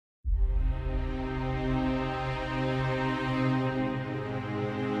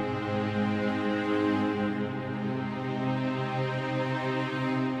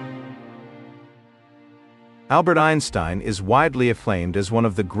Albert Einstein is widely acclaimed as one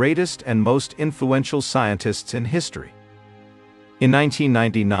of the greatest and most influential scientists in history. In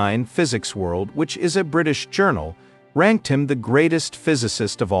 1999, Physics World, which is a British journal, ranked him the greatest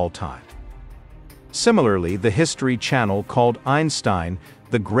physicist of all time. Similarly, the History Channel called Einstein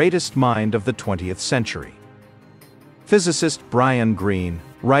the greatest mind of the 20th century. Physicist Brian Greene,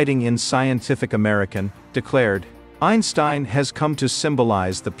 writing in Scientific American, declared, "Einstein has come to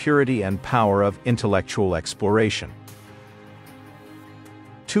symbolize the purity and power of intellectual exploration."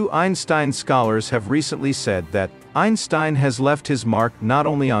 Two Einstein scholars have recently said that Einstein has left his mark not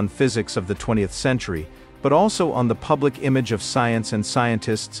only on physics of the 20th century, but also on the public image of science and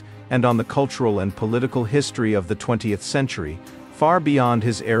scientists, and on the cultural and political history of the 20th century, far beyond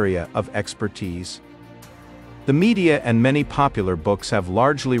his area of expertise. The media and many popular books have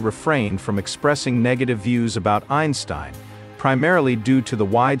largely refrained from expressing negative views about Einstein, primarily due to the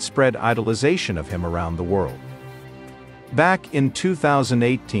widespread idolization of him around the world. Back in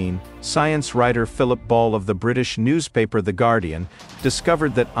 2018, science writer Philip Ball of the British newspaper The Guardian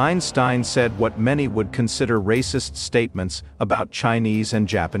discovered that Einstein said what many would consider racist statements about Chinese and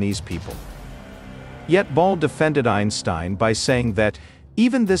Japanese people. Yet Ball defended Einstein by saying that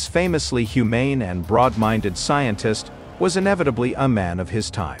even this famously humane and broad-minded scientist was inevitably a man of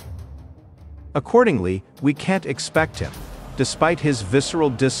his time. Accordingly, we can't expect him, despite his visceral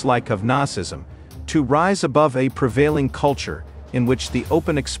dislike of Nazism, to rise above a prevailing culture in which the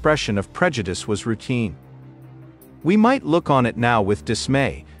open expression of prejudice was routine. We might look on it now with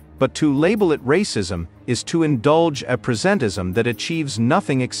dismay, but to label it racism is to indulge a presentism that achieves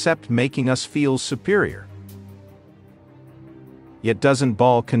nothing except making us feel superior. Yet doesn't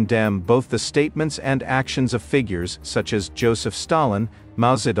Ball condemn both the statements and actions of figures such as Joseph Stalin,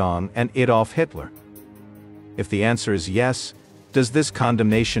 Mao Zedong, and Adolf Hitler? If the answer is yes, does this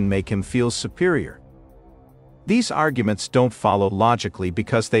condemnation make him feel superior? These arguments don't follow logically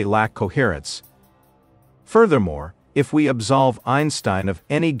because they lack coherence. Furthermore, if we absolve Einstein of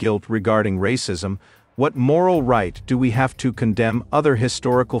any guilt regarding racism, what moral right do we have to condemn other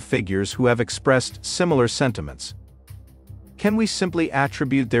historical figures who have expressed similar sentiments? Can we simply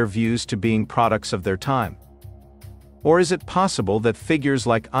attribute their views to being products of their time? Or is it possible that figures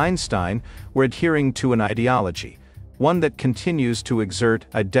like Einstein were adhering to an ideology, one that continues to exert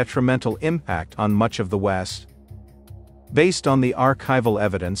a detrimental impact on much of the West? Based on the archival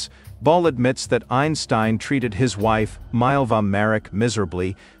evidence, Ball admits that Einstein treated his wife, Milva Marek,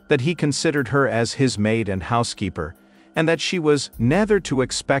 miserably, that he considered her as his maid and housekeeper, and that she was neither to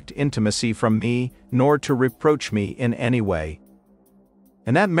expect intimacy from me nor to reproach me in any way,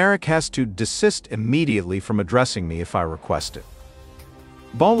 and that Marek has to desist immediately from addressing me if I request it.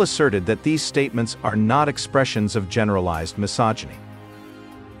 Ball asserted that these statements are not expressions of generalized misogyny.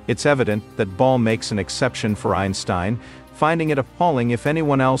 It's evident that Ball makes an exception for Einstein, finding it appalling if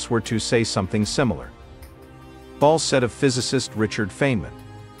anyone else were to say something similar. Ball said of physicist Richard Feynman,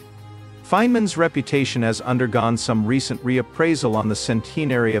 "Feynman's reputation has undergone some recent reappraisal on the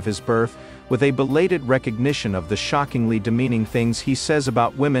centenary of his birth, with a belated recognition of the shockingly demeaning things he says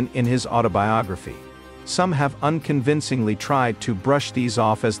about women in his autobiography. Some have unconvincingly tried to brush these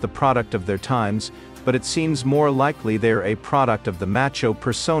off as the product of their times, but it seems more likely they're a product of the macho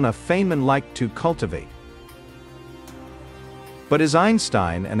persona Feynman liked to cultivate." But is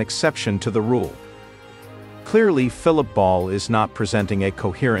Einstein an exception to the rule? Clearly, Philip Ball is not presenting a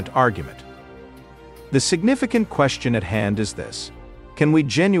coherent argument. The significant question at hand is this: can we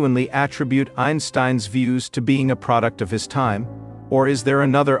genuinely attribute Einstein's views to being a product of his time, or is there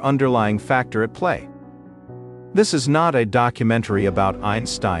another underlying factor at play? This is not a documentary about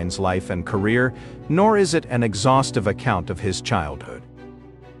Einstein's life and career, nor is it an exhaustive account of his childhood.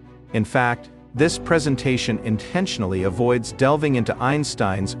 In fact, this presentation intentionally avoids delving into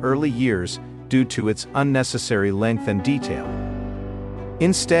Einstein's early years due to its unnecessary length and detail.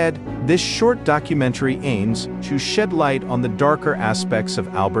 Instead, this short documentary aims to shed light on the darker aspects of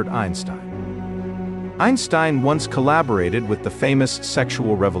Albert Einstein. Einstein once collaborated with the famous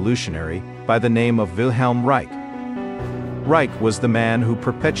sexual revolutionary by the name of Wilhelm Reich. Reich was the man who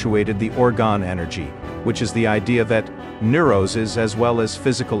perpetuated the orgone energy, which is the idea that neuroses as well as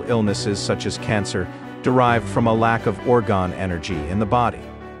physical illnesses such as cancer derived from a lack of orgone energy in the body.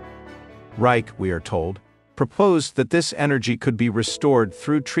 Reich, we are told, proposed that this energy could be restored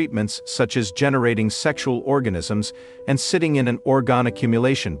through treatments such as generating sexual organisms and sitting in an orgone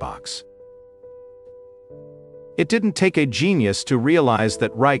accumulation box. It didn't take a genius to realize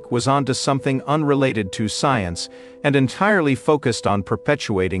that Reich was onto something unrelated to science and entirely focused on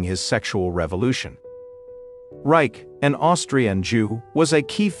perpetuating his sexual revolution. Reich, an Austrian Jew, was a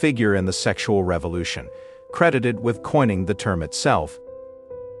key figure in the sexual revolution, credited with coining the term itself.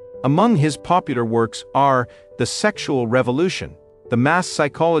 Among his popular works are The Sexual Revolution, The Mass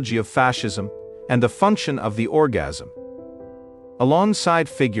Psychology of Fascism, and The Function of the Orgasm. Alongside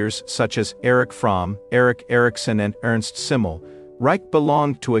figures such as Erich Fromm, Erik Erikson, and Ernst Simmel, Reich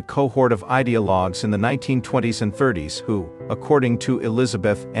belonged to a cohort of ideologues in the 1920s and 30s who, according to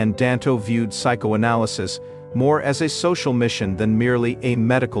Elizabeth and Danto, viewed psychoanalysis more as a social mission than merely a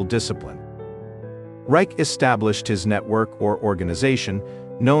medical discipline. Reich established his network or organization,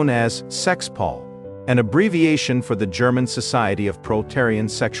 known as Sexpol, an abbreviation for the German Society of Proletarian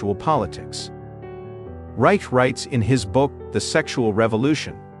Sexual Politics. Reich writes in his book, The Sexual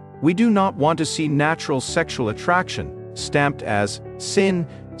Revolution, "We do not want to see natural sexual attraction stamped as sin,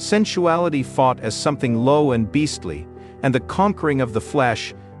 sensuality fought as something low and beastly, and the conquering of the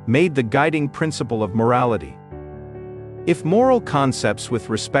flesh made the guiding principle of morality. If moral concepts with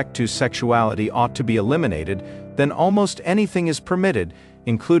respect to sexuality ought to be eliminated, then almost anything is permitted,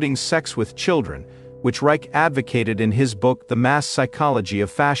 including sex with children," which Reich advocated in his book The Mass Psychology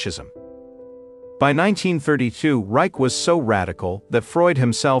of Fascism. By 1932, Reich was so radical that Freud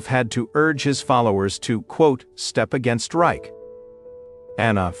himself had to urge his followers to, quote, "step against Reich."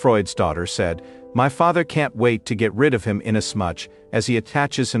 Anna, Freud's daughter, said, "My father can't wait to get rid of him inasmuch as he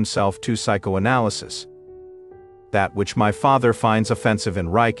attaches himself to psychoanalysis. That which my father finds offensive in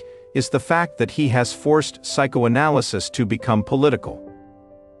Reich is the fact that he has forced psychoanalysis to become political."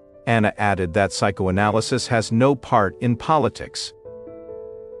 Anna added that psychoanalysis has no part in politics.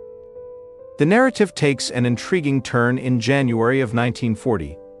 The narrative takes an intriguing turn in January of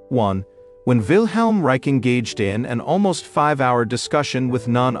 1941, when Wilhelm Reich engaged in an almost 5-hour discussion with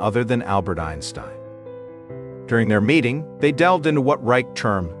none other than Albert Einstein. During their meeting, they delved into what Reich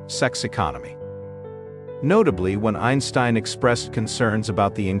termed sex economy. Notably, when Einstein expressed concerns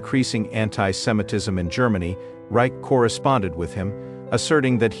about the increasing anti-Semitism in Germany, Reich corresponded with him,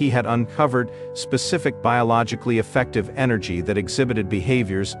 asserting that he had uncovered specific biologically effective energy that exhibited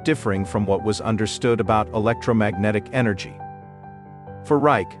behaviors differing from what was understood about electromagnetic energy. For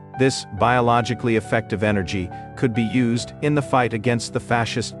Reich, this biologically effective energy could be used in the fight against the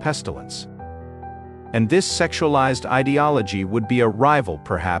fascist pestilence. And this sexualized ideology would be a rival,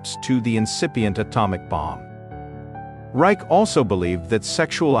 perhaps, to the incipient atomic bomb. Reich also believed that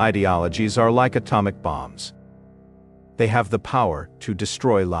sexual ideologies are like atomic bombs. They have the power to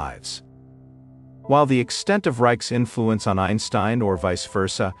destroy lives. While the extent of Reich's influence on Einstein, or vice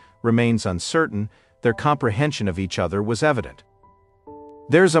versa, remains uncertain, their comprehension of each other was evident.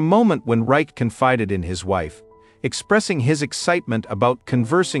 There's a moment when Reich confided in his wife, expressing his excitement about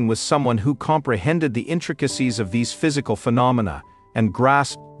conversing with someone who comprehended the intricacies of these physical phenomena and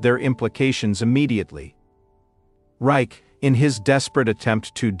grasped their implications immediately. Reich, in his desperate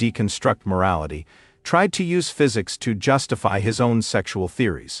attempt to deconstruct morality, tried to use physics to justify his own sexual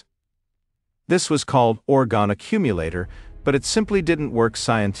theories. This was called orgone accumulator, but it simply didn't work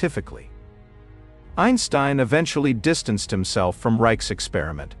scientifically. Einstein eventually distanced himself from Reich's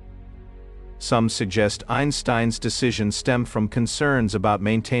experiment. Some suggest Einstein's decision stemmed from concerns about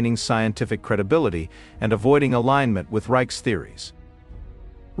maintaining scientific credibility and avoiding alignment with Reich's theories.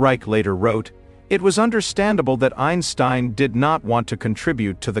 Reich later wrote, "It was understandable that Einstein did not want to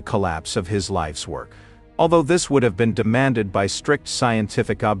contribute to the collapse of his life's work, although this would have been demanded by strict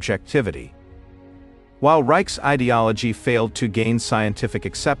scientific objectivity." While Reich's ideology failed to gain scientific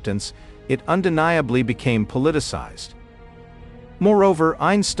acceptance, it undeniably became politicized. Moreover,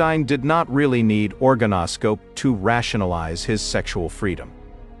 Einstein did not really need organoscope to rationalize his sexual freedom.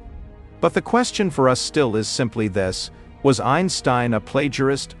 But the question for us still is simply this: was Einstein a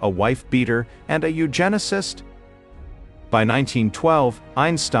plagiarist, a wife-beater, and a eugenicist? By 1912,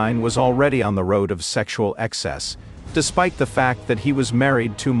 Einstein was already on the road of sexual excess, despite the fact that he was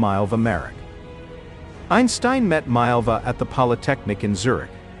married to Milva Merrick. Einstein met Milva at the Polytechnic in Zurich,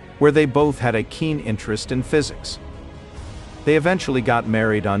 where they both had a keen interest in physics. They eventually got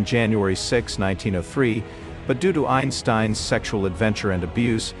married on January 6, 1903, but due to Einstein's sexual adventure and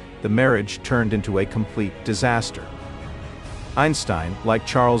abuse, the marriage turned into a complete disaster. Einstein, like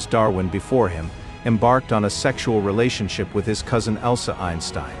Charles Darwin before him, embarked on a sexual relationship with his cousin Elsa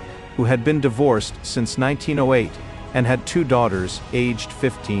Einstein, who had been divorced since 1908 and had 2 daughters, aged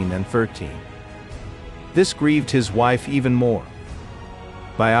 15 and 13. This grieved his wife even more.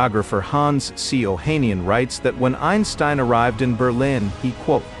 Biographer Hans C. Ohanian writes that when Einstein arrived in Berlin, he,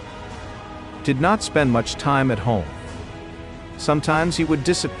 quote, "did not spend much time at home. Sometimes he would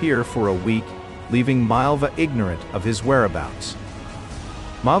disappear for a week, leaving Milva ignorant of his whereabouts.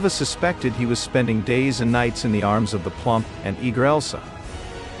 Milva suspected he was spending days and nights in the arms of the plump and eager Elsa.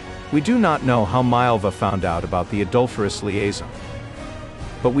 We do not know how Milva found out about the adulterous liaison.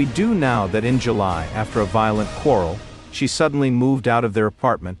 But we do know that in July, after a violent quarrel, she suddenly moved out of their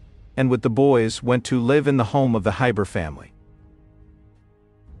apartment, and with the boys went to live in the home of the Heiber family.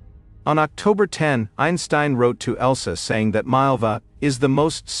 On October 10, Einstein wrote to Elsa saying that Milva is the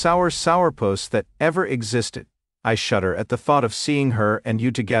most sour sourpuss that ever existed. I shudder at the thought of seeing her and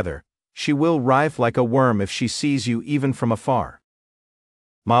you together. She will writhe like a worm if she sees you even from afar.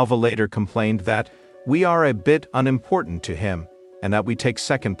 Milva later complained that we are a bit unimportant to him, and that we take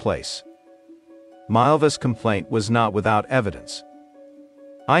second place. Milva's complaint was not without evidence.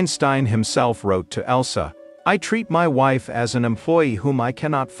 Einstein himself wrote to Elsa, I treat my wife as an employee whom I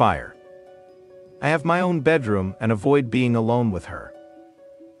cannot fire. I have my own bedroom and avoid being alone with her.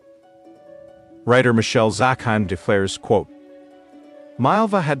 Writer Michel Zackheim declares, quote,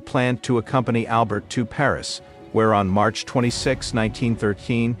 Milva had planned to accompany Albert to Paris, where on March 26,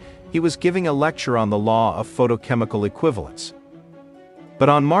 1913, he was giving a lecture on the law of photochemical equivalence. But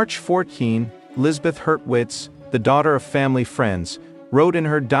on March 14, Lisbeth Hurtwitz, the daughter of family friends, wrote in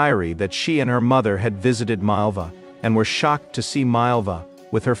her diary that she and her mother had visited Milva and were shocked to see Milva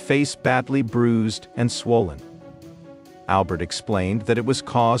with her face badly bruised and swollen. Albert explained that it was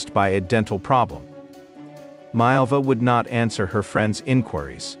caused by a dental problem. Milva would not answer her friends'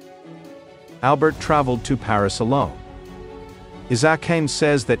 inquiries. Albert traveled to Paris alone. Zackheim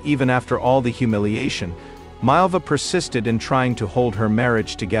says that even after all the humiliation, Milva persisted in trying to hold her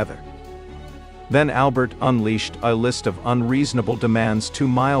marriage together. Then Albert unleashed a list of unreasonable demands to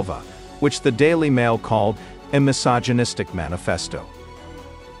Milva, which the Daily Mail called a misogynistic manifesto.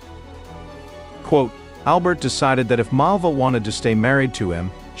 Quote, Albert decided that if Milva wanted to stay married to him,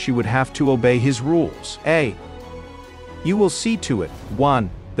 she would have to obey his rules. A. You will see to it, 1.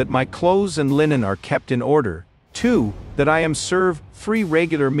 That my clothes and linen are kept in order. 2. That I am served 3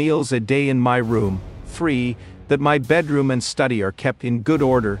 regular meals a day in my room. 3. That my bedroom and study are kept in good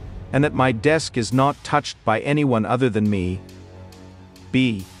order, and that my desk is not touched by anyone other than me.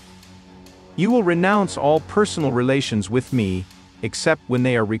 B. You will renounce all personal relations with me, except when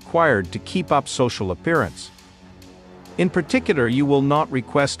they are required to keep up social appearance. In particular, you will not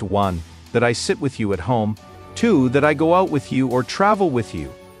request 1. That I sit with you at home, 2. That I go out with you or travel with you.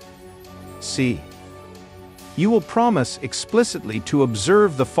 C. You will promise explicitly to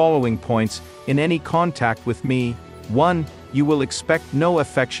observe the following points in any contact with me. 1. You will expect no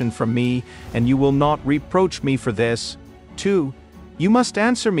affection from me, and you will not reproach me for this. 2. You must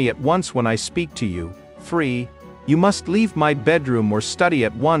answer me at once when I speak to you. 3. You must leave my bedroom or study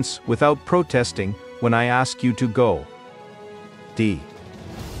at once without protesting when I ask you to go. D.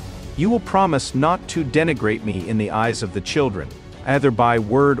 You will promise not to denigrate me in the eyes of the children, either by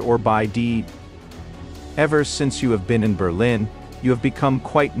word or by deed. Ever since you have been in Berlin, you have become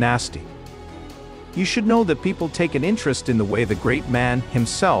quite nasty. You should know that people take an interest in the way the great man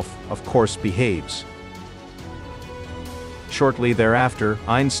himself, of course, behaves. Shortly thereafter,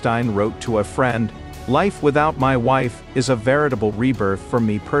 Einstein wrote to a friend, Life without my wife is a veritable rebirth for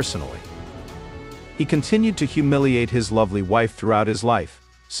me personally. He continued to humiliate his lovely wife throughout his life,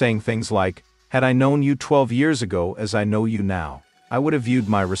 saying things like, Had I known you 12 years ago as I know you now, I would have viewed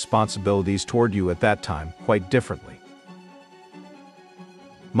my responsibilities toward you at that time quite differently.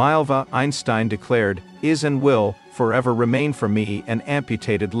 Milva, Einstein declared, is and will forever remain for me an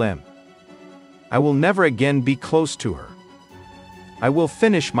amputated limb. I will never again be close to her. I will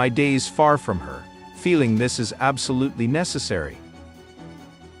finish my days far from her, feeling this is absolutely necessary.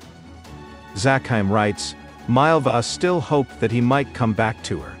 Zackheim writes, Milva still hoped that he might come back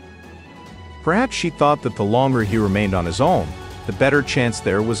to her. Perhaps she thought that the longer he remained on his own, the better chance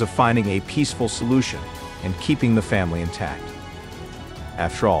there was of finding a peaceful solution and keeping the family intact.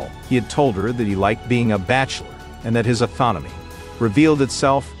 After all, he had told her that he liked being a bachelor and that his autonomy revealed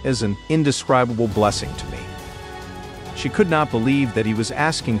itself as an indescribable blessing to me. She could not believe that he was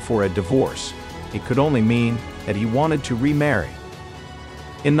asking for a divorce. It could only mean that he wanted to remarry.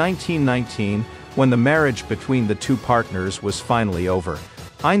 In 1919, when the marriage between the two partners was finally over,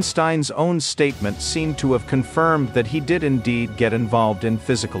 Einstein's own statement seemed to have confirmed that he did indeed get involved in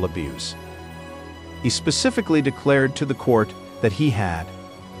physical abuse. He specifically declared to the court that he had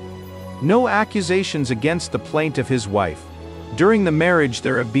no accusations against the plaintiff, his wife. During the marriage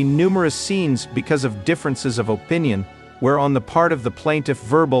there have been numerous scenes because of differences of opinion where on the part of the plaintiff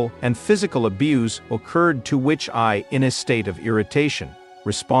verbal and physical abuse occurred, to which I, in a state of irritation,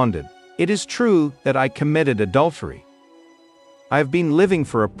 responded, It is true that I committed adultery. I have been living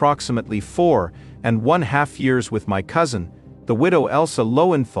for approximately 4½ years with my cousin, the widow Elsa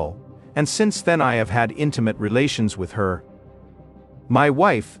Lowenthal, and since then I have had intimate relations with her. My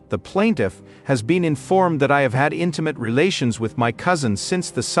wife, the plaintiff, has been informed that I have had intimate relations with my cousin since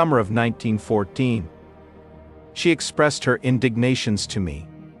the summer of 1914. She expressed her indignations to me.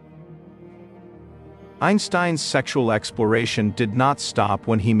 Einstein's sexual exploration did not stop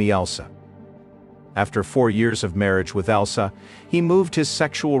when he met Elsa. After 4 years of marriage with Elsa, he moved his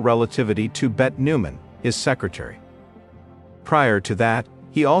sexual relativity to Bette Neumann, his secretary. Prior to that,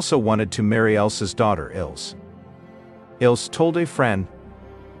 he also wanted to marry Elsa's daughter, Ilse. Ilse told a friend,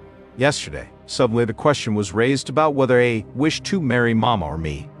 "Yesterday, suddenly the question was raised about whether A wished to marry Mama or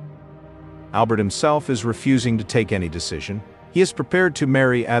me. Albert himself is refusing to take any decision. He is prepared to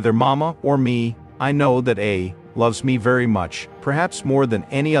marry either Mama or me. I know that A loves me very much, perhaps more than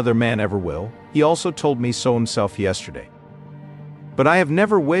any other man ever will. He also told me so himself yesterday. But I have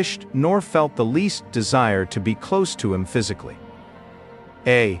never wished nor felt the least desire to be close to him physically.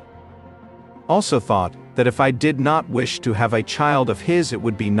 A also thought that if I did not wish to have a child of his, it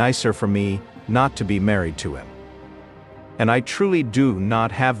would be nicer for me not to be married to him. And I truly do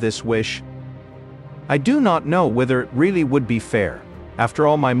not have this wish. I do not know whether it really would be fair, after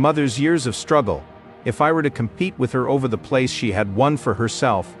all my mother's years of struggle, if I were to compete with her over the place she had won for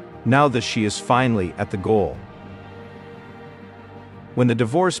herself, now that she is finally at the goal." When the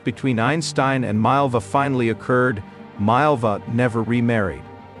divorce between Einstein and Milva finally occurred, Milva never remarried.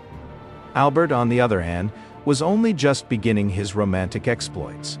 Albert, on the other hand, was only just beginning his romantic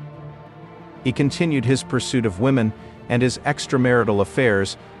exploits. He continued his pursuit of women and his extramarital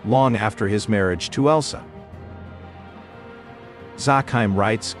affairs long after his marriage to Elsa. Zackheim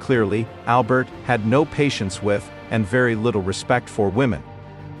writes clearly, Albert had no patience with and very little respect for women.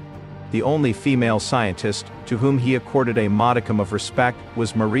 The only female scientist to whom he accorded a modicum of respect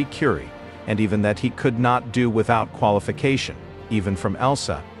was Marie Curie, and even that he could not do without qualification. Even from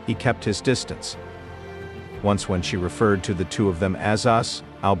Elsa, he kept his distance. Once when she referred to the two of them as us,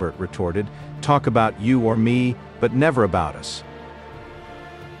 Albert retorted, "Talk about you or me, but never about us."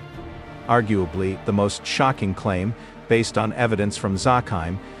 Arguably, the most shocking claim, based on evidence from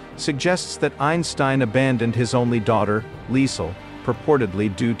Zackheim, suggests that Einstein abandoned his only daughter, Liesel,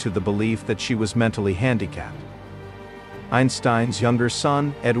 purportedly due to the belief that she was mentally handicapped. Einstein's younger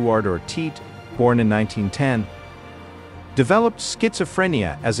son, Eduard or Tiet, born in 1910, developed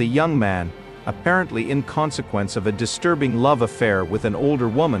schizophrenia as a young man, apparently in consequence of a disturbing love affair with an older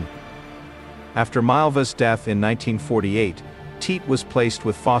woman. After Milva's death in 1948, Tiet was placed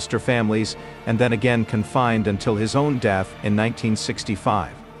with foster families and then again confined until his own death in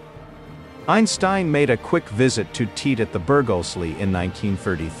 1965. Einstein made a quick visit to Tiet at the Bergosli in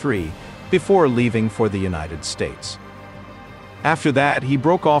 1933 before leaving for the United States. After that, he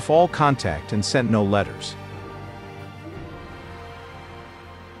broke off all contact and sent no letters.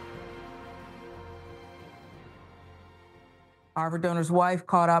 Harvard donor's wife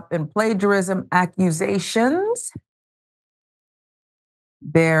caught up in plagiarism accusations.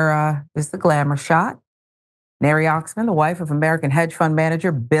 There is the glamour shot. Mary Oxman, the wife of American hedge fund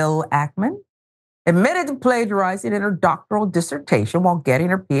manager Bill Ackman, admitted to plagiarizing in her doctoral dissertation while getting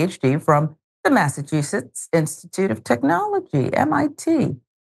her PhD from the Massachusetts Institute of Technology, MIT.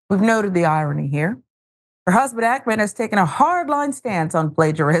 We've noted the irony here. Her husband Ackman has taken a hardline stance on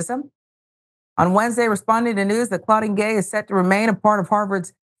plagiarism. On Wednesday, responding to news that Claudine Gay is set to remain a part of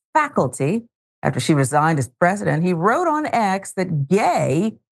Harvard's faculty after she resigned as president, he wrote on X that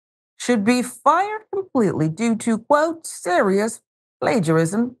Gay should be fired completely due to, quote, serious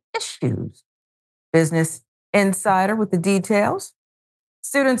plagiarism issues. Business Insider with the details.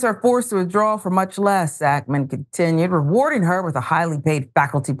 Students are forced to withdraw for much less, Ackman continued, rewarding her with a highly paid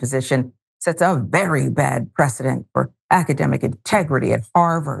faculty position sets a very bad precedent for academic integrity at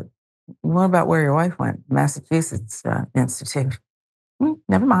Harvard. What about where your wife went? Massachusetts Institute.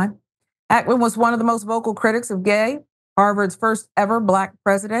 Never mind. Ackman was one of the most vocal critics of Gay, Harvard's first ever Black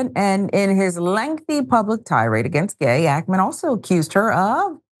president, and in his lengthy public tirade against Gay, Ackman also accused her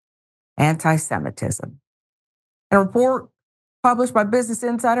of anti-Semitism. In a report published by Business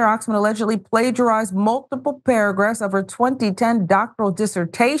Insider, Oxman allegedly plagiarized multiple paragraphs of her 2010 doctoral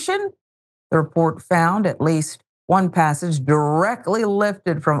dissertation. The report found at least one passage directly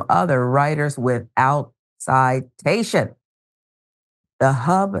lifted from other writers without citation. The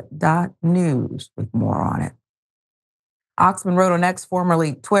Hub.News with more on it. Oxman wrote on X,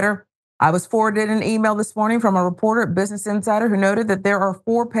 formerly Twitter, I was forwarded an email this morning from a reporter at Business Insider who noted that there are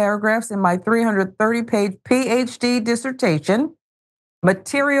 4 paragraphs in my 330-page PhD dissertation,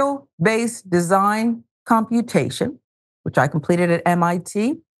 Material-Based Design Computation, which I completed at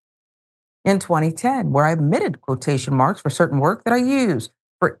MIT in 2010, where I omitted quotation marks for certain work that I use.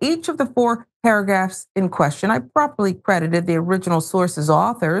 For each of the 4 paragraphs in question, I properly credited the original source's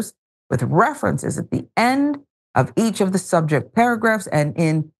authors with references at the end of each of the subject paragraphs and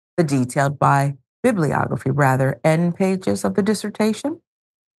in the detailed by bibliography, end pages of the dissertation.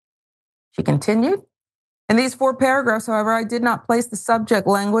 She continued, in these 4 paragraphs, however, I did not place the subject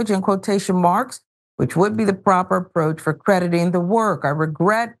language in quotation marks, which would be the proper approach for crediting the work. I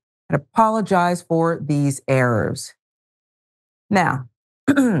regret and apologize for these errors. Now,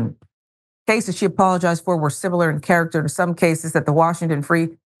 cases she apologized for were similar in character to some cases that the Washington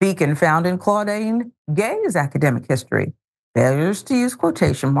Free Beacon found in Claudine Gay's academic history. Failures to use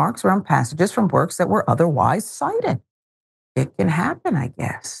quotation marks around passages from works that were otherwise cited. It can happen, I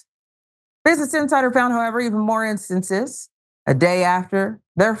guess. Business Insider found, however, even more instances a day after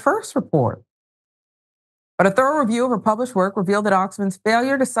their first report. But a thorough review of her published work revealed that Oxman's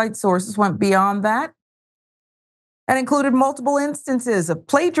failure to cite sources went beyond that and included multiple instances of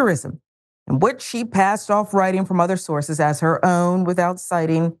plagiarism in which she passed off writing from other sources as her own without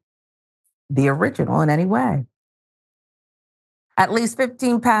citing the original in any way. At least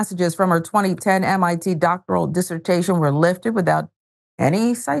 15 passages from her 2010 MIT doctoral dissertation were lifted without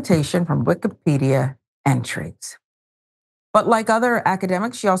any citation from Wikipedia entries. But like other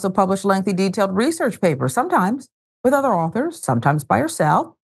academics, she also published lengthy, detailed research papers, sometimes with other authors, sometimes by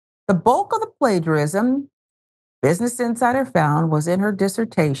herself. The bulk of the plagiarism Business Insider found was in her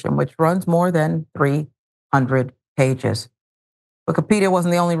dissertation, which runs more than 300 pages. Wikipedia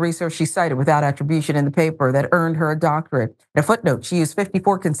wasn't the only research she cited without attribution in the paper that earned her a doctorate. In a footnote, she used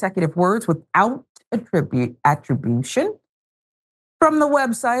 54 consecutive words without attribution from the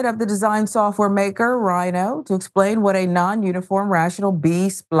website of the design software maker Rhino to explain what a non-uniform rational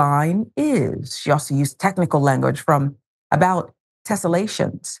B-spline is. She also used technical language from about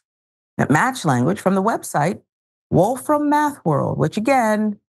tessellations, match language from the website Wolfram Math World, which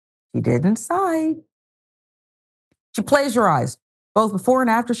again, she didn't cite. She plagiarized both before and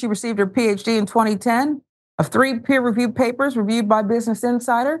after she received her PhD in 2010 of 3 peer-reviewed papers reviewed by Business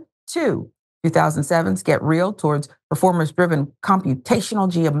Insider, 2 2007's Get Real Towards Performance-Driven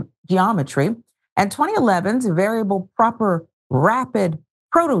Computational Geometry, and 2011's Variable Proper Rapid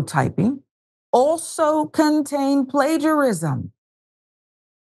Prototyping also contain plagiarism.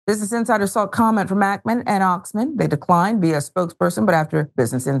 Business Insider sought comment from Ackman and Oxman. They declined via a spokesperson, but after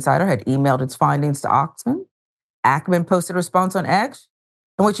Business Insider had emailed its findings to Oxman, Ackman posted a response on X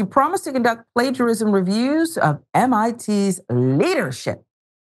in which he promised to conduct plagiarism reviews of MIT's leadership.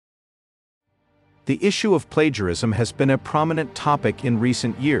 The issue of plagiarism has been a prominent topic in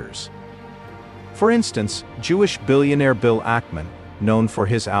recent years. For instance, Jewish billionaire Bill Ackman, known for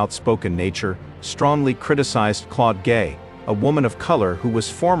his outspoken nature, strongly criticized Claude Gay, a woman of color who was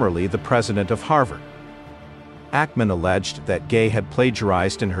formerly the president of Harvard. Ackman alleged that Gay had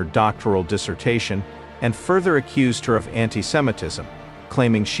plagiarized in her doctoral dissertation and further accused her of anti-Semitism,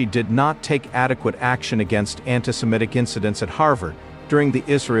 claiming she did not take adequate action against anti-Semitic incidents at Harvard during the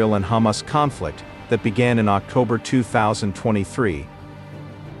Israel and Hamas conflict that began in October 2023.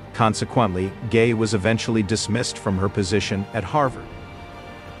 Consequently, Gay was eventually dismissed from her position at Harvard.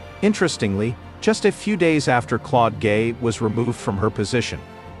 Interestingly, just a few days after Claude Gay was removed from her position,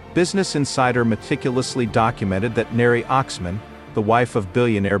 Business Insider meticulously documented that Neri Oxman, the wife of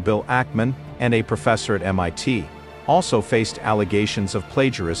billionaire Bill Ackman and a professor at MIT, also faced allegations of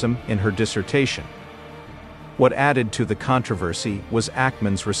plagiarism in her dissertation. What added to the controversy was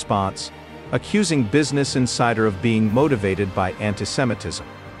Ackman's response, accusing Business Insider of being motivated by anti-Semitism.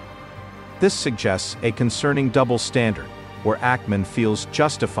 This suggests a concerning double standard, where Ackman feels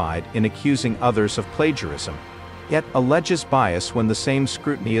justified in accusing others of plagiarism, yet alleges bias when the same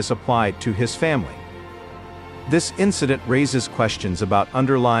scrutiny is applied to his family. This incident raises questions about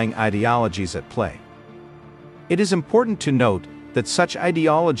underlying ideologies at play. It is important to note that such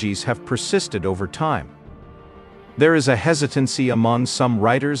ideologies have persisted over time. There is a hesitancy among some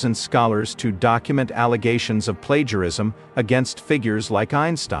writers and scholars to document allegations of plagiarism against figures like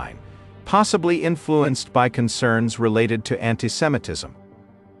Einstein, possibly influenced by concerns related to anti-Semitism.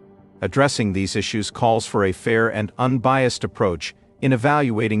 Addressing these issues calls for a fair and unbiased approach in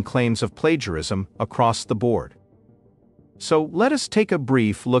evaluating claims of plagiarism across the board. So let us take a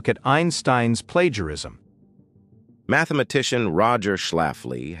brief look at Einstein's plagiarism. Mathematician Roger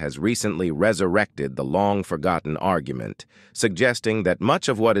Schlafly has recently resurrected the long-forgotten argument, suggesting that much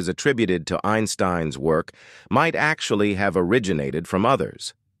of what is attributed to Einstein's work might actually have originated from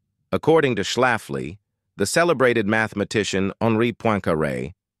others. According to Schlafly, the celebrated mathematician Henri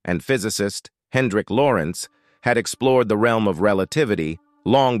Poincaré and physicist Hendrik Lorentz had explored the realm of relativity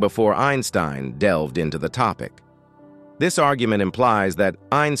long before Einstein delved into the topic. This argument implies that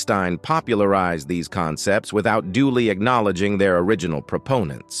Einstein popularized these concepts without duly acknowledging their original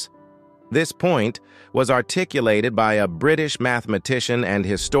proponents. This point was articulated by a British mathematician and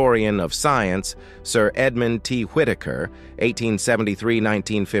historian of science, Sir Edmund T. Whittaker,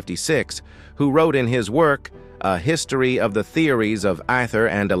 1873-1956, who wrote in his work, A History of the Theories of Ether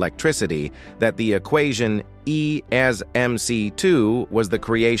and Electricity, that the equation E as mc2 was the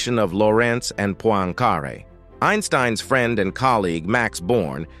creation of Lorentz and Poincaré. Einstein's friend and colleague Max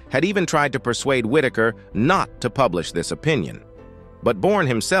Born had even tried to persuade Whittaker not to publish this opinion. But Born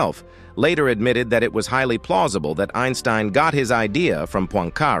himself later admitted that it was highly plausible that Einstein got his idea from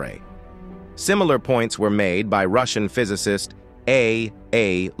Poincaré. Similar points were made by Russian physicist A.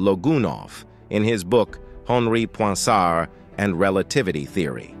 Logunov in his book Henri Poinsart and Relativity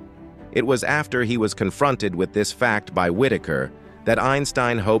Theory. It was after he was confronted with this fact by Whittaker that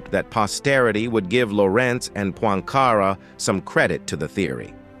Einstein hoped that posterity would give Lorentz and Poincaré some credit to the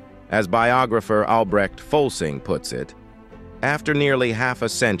theory. As biographer Albrecht Folsing puts it, after nearly half a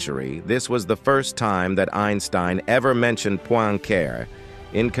century, this was the first time that Einstein ever mentioned Poincaré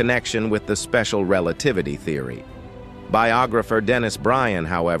in connection with the special relativity theory. Biographer Dennis Bryan,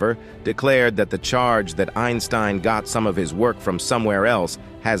 however, declared that the charge that Einstein got some of his work from somewhere else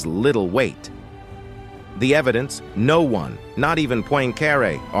has little weight. The evidence, no one, not even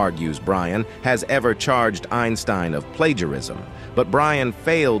Poincaré, argues Bryan, has ever charged Einstein of plagiarism, but Bryan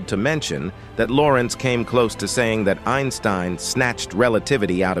failed to mention that Lorentz came close to saying that Einstein snatched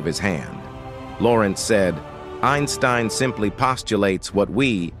relativity out of his hand. Lorentz said, Einstein simply postulates what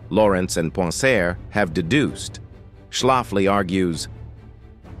we, Lorentz and Poinsart, have deduced. Schlafly argues,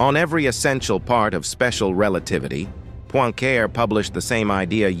 on every essential part of special relativity, Poincaré published the same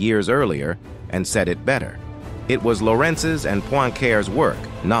idea years earlier and said it better. It was Lorentz's and Poincaré's work,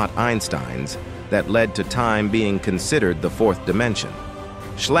 not Einstein's, that led to time being considered the fourth dimension.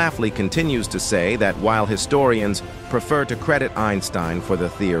 Schlafly continues to say that while historians prefer to credit Einstein for the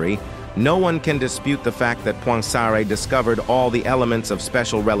theory, no one can dispute the fact that Poincaré discovered all the elements of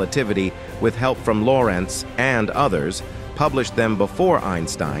special relativity with help from Lorentz and others, published them before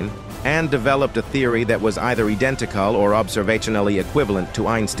Einstein, and developed a theory that was either identical or observationally equivalent to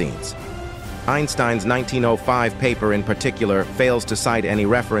Einstein's. Einstein's 1905 paper in particular fails to cite any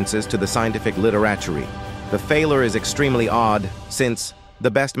references to the scientific literature. The failure is extremely odd since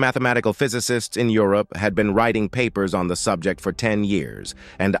the best mathematical physicists in Europe had been writing papers on the subject for 10 years,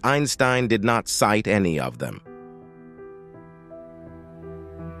 and Einstein did not cite any of them.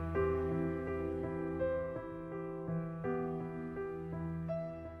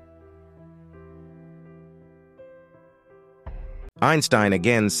 Einstein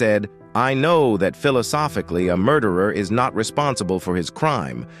again said, I know that philosophically a murderer is not responsible for his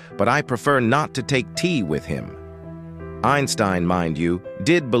crime, but I prefer not to take tea with him. Einstein, mind you,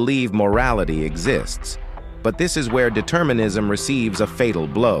 did believe morality exists, but this is where determinism receives a fatal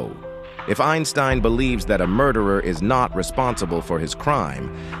blow. If Einstein believes that a murderer is not responsible for his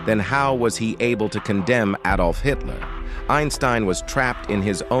crime, then how was he able to condemn Adolf Hitler? Einstein was trapped in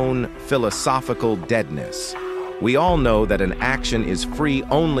his own philosophical deadness. We all know that an action is free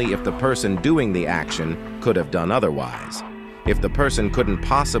only if the person doing the action could have done otherwise. If the person couldn't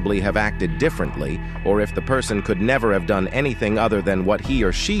possibly have acted differently, or if the person could never have done anything other than what he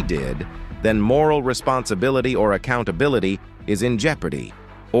or she did, then moral responsibility or accountability is in jeopardy.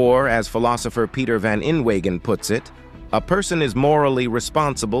 Or, as philosopher Peter van Inwagen puts it, a person is morally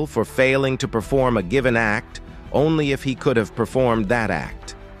responsible for failing to perform a given act only if he could have performed that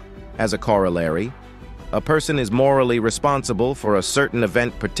act. As a corollary, a person is morally responsible for a certain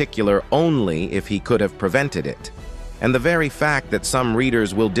event particular only if he could have prevented it. And the very fact that some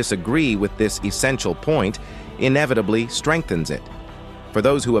readers will disagree with this essential point inevitably strengthens it. For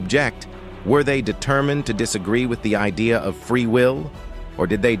those who object, were they determined to disagree with the idea of free will? Or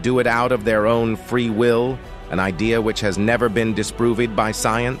did they do it out of their own free will, an idea which has never been disproved by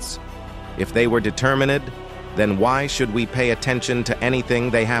science? If they were determined, then why should we pay attention to anything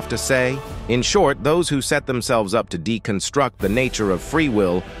they have to say? In short, those who set themselves up to deconstruct the nature of free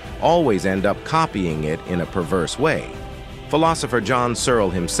will always end up copying it in a perverse way. Philosopher John Searle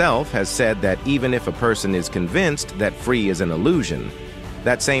himself has said that even if a person is convinced that free is an illusion,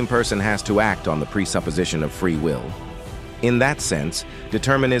 that same person has to act on the presupposition of free will. In that sense,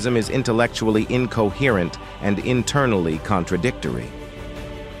 determinism is intellectually incoherent and internally contradictory.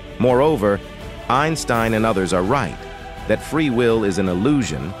 Moreover, Einstein and others are right, that free will is an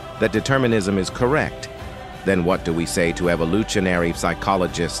illusion, that determinism is correct. Then what do we say to evolutionary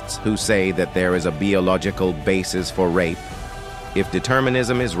psychologists who say that there is a biological basis for rape? If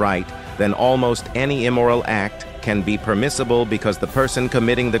determinism is right, then almost any immoral act can be permissible because the person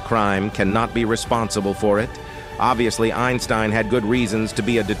committing the crime cannot be responsible for it. Obviously, Einstein had good reasons to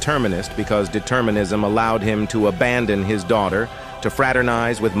be a determinist because determinism allowed him to abandon his daughter, to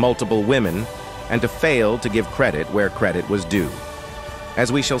fraternize with multiple women, and to fail to give credit where credit was due.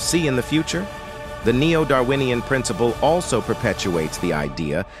 As we shall see in the future, the neo-Darwinian principle also perpetuates the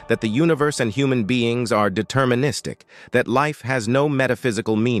idea that the universe and human beings are deterministic, that life has no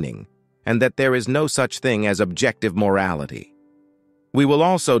metaphysical meaning, and that there is no such thing as objective morality. We will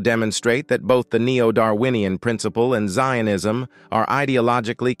also demonstrate that both the neo-Darwinian principle and Zionism are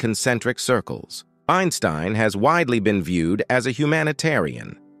ideologically concentric circles. Einstein has widely been viewed as a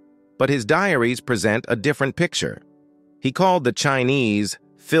humanitarian, but his diaries present a different picture. He called the Chinese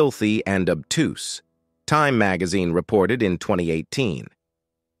filthy and obtuse, Time magazine reported in 2018.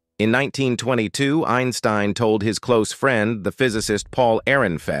 In 1922, Einstein told his close friend, the physicist Paul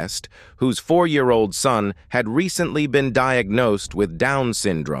Ehrenfest, whose 4-year-old son had recently been diagnosed with Down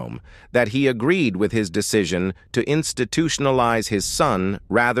syndrome, that he agreed with his decision to institutionalize his son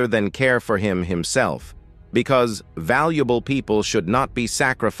rather than care for him himself, because valuable people should not be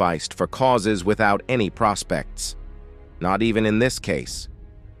sacrificed for causes without any prospects. Not even in this case.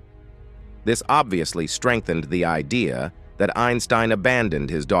 This obviously strengthened the idea that Einstein abandoned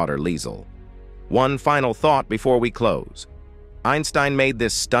his daughter Liesel. One final thought before we close. Einstein made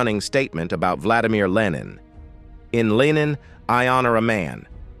this stunning statement about Vladimir Lenin. In Lenin, I honor a man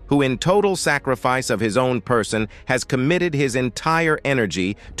who in total sacrifice of his own person has committed his entire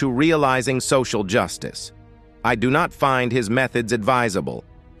energy to realizing social justice. I do not find his methods advisable.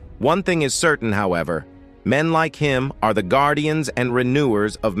 One thing is certain, however, men like him are the guardians and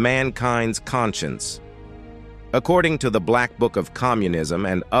renewers of mankind's conscience. According to the Black Book of Communism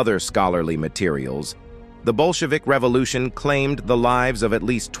and other scholarly materials, the Bolshevik Revolution claimed the lives of at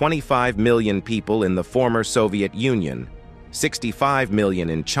least 25 million people in the former Soviet Union, 65 million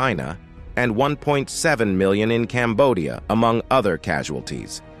in China, and 1.7 million in Cambodia, among other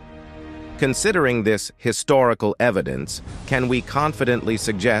casualties. Considering this historical evidence, can we confidently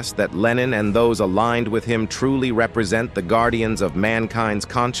suggest that Lenin and those aligned with him truly represent the guardians of mankind's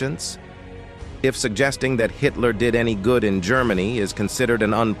conscience? If suggesting that Hitler did any good in Germany is considered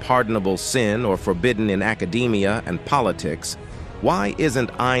an unpardonable sin or forbidden in academia and politics, why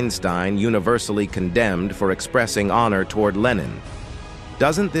isn't Einstein universally condemned for expressing honor toward Lenin?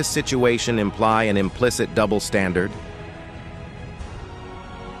 Doesn't this situation imply an implicit double standard?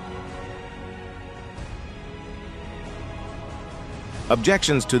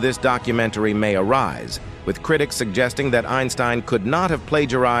 Objections to this documentary may arise, with critics suggesting that Einstein could not have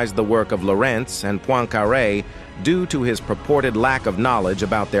plagiarized the work of Lorentz and Poincaré due to his purported lack of knowledge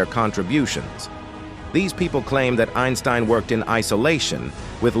about their contributions. These people claim that Einstein worked in isolation,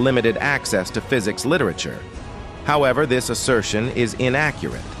 with limited access to physics literature. However, this assertion is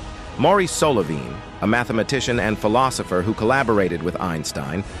inaccurate. Maurice Solovine, a mathematician and philosopher who collaborated with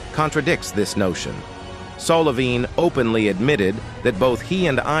Einstein, contradicts this notion. Solovine openly admitted that both he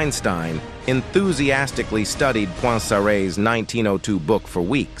and Einstein enthusiastically studied Poincaré's 1902 book for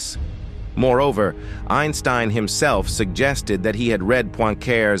weeks. Moreover, Einstein himself suggested that he had read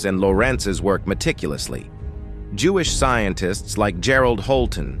Poincaré's and Lorentz's work meticulously. Jewish scientists like Gerald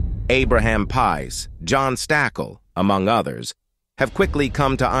Holton, Abraham Pais, John Stackel, among others, have quickly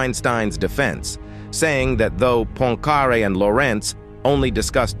come to Einstein's defense, saying that though Poincaré and Lorentz only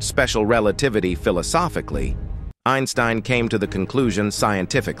discussed special relativity philosophically, Einstein came to the conclusion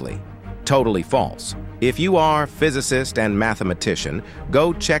scientifically. Totally false. If you are physicist and mathematician,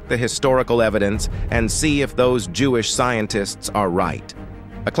 go check the historical evidence and see if those Jewish scientists are right.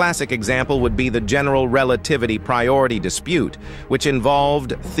 A classic example would be the general relativity priority dispute, which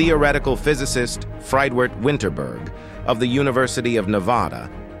involved theoretical physicist Friedrich Winterberg of the University of Nevada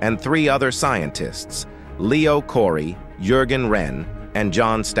and 3 other scientists, Leo Corey, Jürgen Renn, and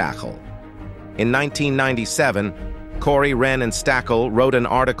John Stachel. In 1997, Corey, Renn, and Stachel wrote an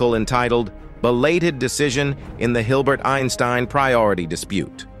article entitled "Belated Decision in the Hilbert-Einstein Priority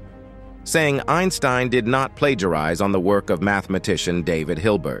Dispute," saying Einstein did not plagiarize on the work of mathematician David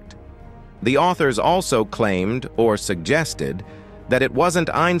Hilbert. The authors also claimed or suggested that it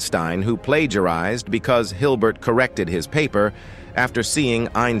wasn't Einstein who plagiarized because Hilbert corrected his paper after seeing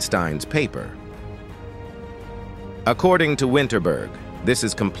Einstein's paper. According to Winterberg, this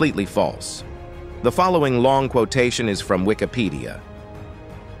is completely false. The following long quotation is from Wikipedia.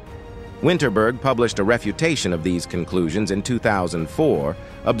 Winterberg published a refutation of these conclusions in 2004,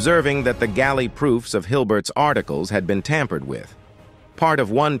 observing that the galley proofs of Hilbert's articles had been tampered with. Part of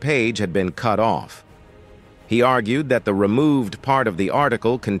one page had been cut off. He argued that the removed part of the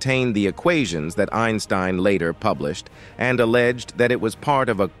article contained the equations that Einstein later published and alleged that it was part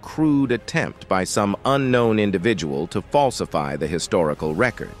of a crude attempt by some unknown individual to falsify the historical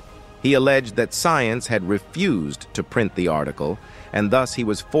record. He alleged that science had refused to print the article, and thus he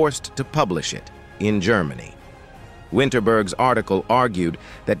was forced to publish it in Germany. Winterberg's article argued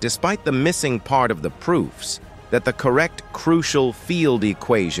that despite the missing part of the proofs, that the correct crucial field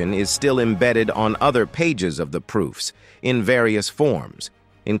equation is still embedded on other pages of the proofs in various forms,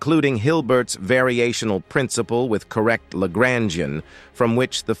 including Hilbert's variational principle with correct Lagrangian, from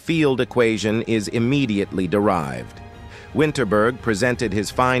which the field equation is immediately derived. Winterberg presented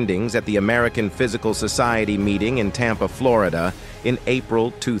his findings at the American Physical Society meeting in Tampa, Florida, in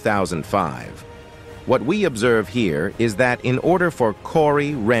April 2005. What we observe here is that in order for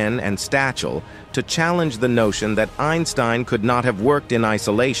Corey, Wren, and Stachel to challenge the notion that Einstein could not have worked in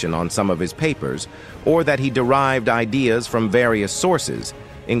isolation on some of his papers, or that he derived ideas from various sources,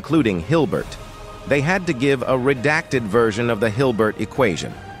 including Hilbert, they had to give a redacted version of the Hilbert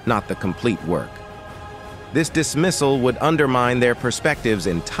equation, not the complete work. This dismissal would undermine their perspectives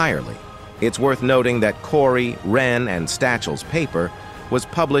entirely. It's worth noting that Corey, Wren, and Stachel's paper was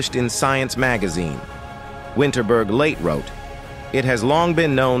published in Science magazine. Winterberg late wrote, "It has long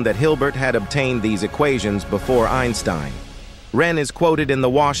been known that Hilbert had obtained these equations before Einstein." Wren is quoted in the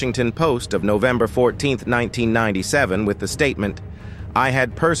Washington Post of November 14, 1997, with the statement, "I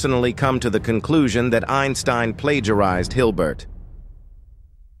had personally come to the conclusion that Einstein plagiarized Hilbert."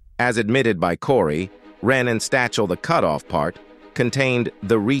 As admitted by Corey, Wren and Stachel, the cutoff part, contained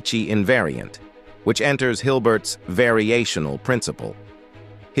the Ricci invariant, which enters Hilbert's variational principle.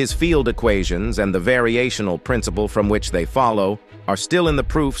 His field equations and the variational principle from which they follow are still in the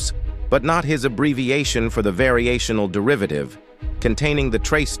proofs, but not his abbreviation for the variational derivative, containing the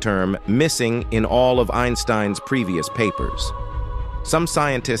trace term missing in all of Einstein's previous papers. Some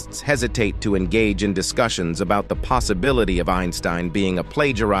scientists hesitate to engage in discussions about the possibility of Einstein being a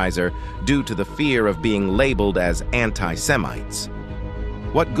plagiarizer due to the fear of being labeled as anti-Semites.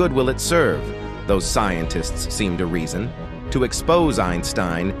 What good will it serve, those scientists seem to reason, to expose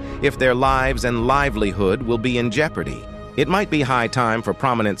Einstein if their lives and livelihood will be in jeopardy? It might be high time for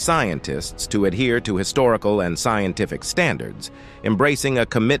prominent scientists to adhere to historical and scientific standards, embracing a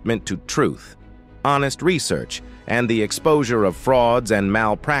commitment to truth, honest research, and the exposure of frauds and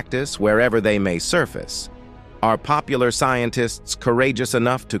malpractice wherever they may surface. Are popular scientists courageous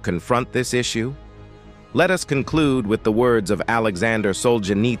enough to confront this issue? Let us conclude with the words of Alexander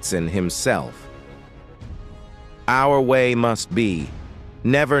Solzhenitsyn himself. "Our way must be,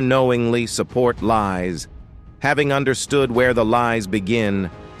 never knowingly support lies. Having understood where the lies begin,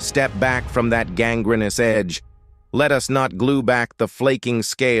 step back from that gangrenous edge. Let us not glue back the flaking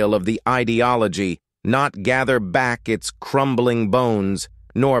scale of the ideology, not gather back its crumbling bones,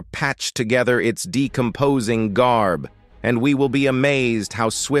 nor patch together its decomposing garb, and we will be amazed how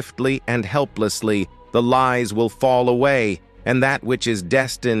swiftly and helplessly the lies will fall away, and that which is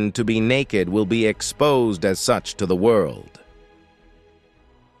destined to be naked will be exposed as such to the world."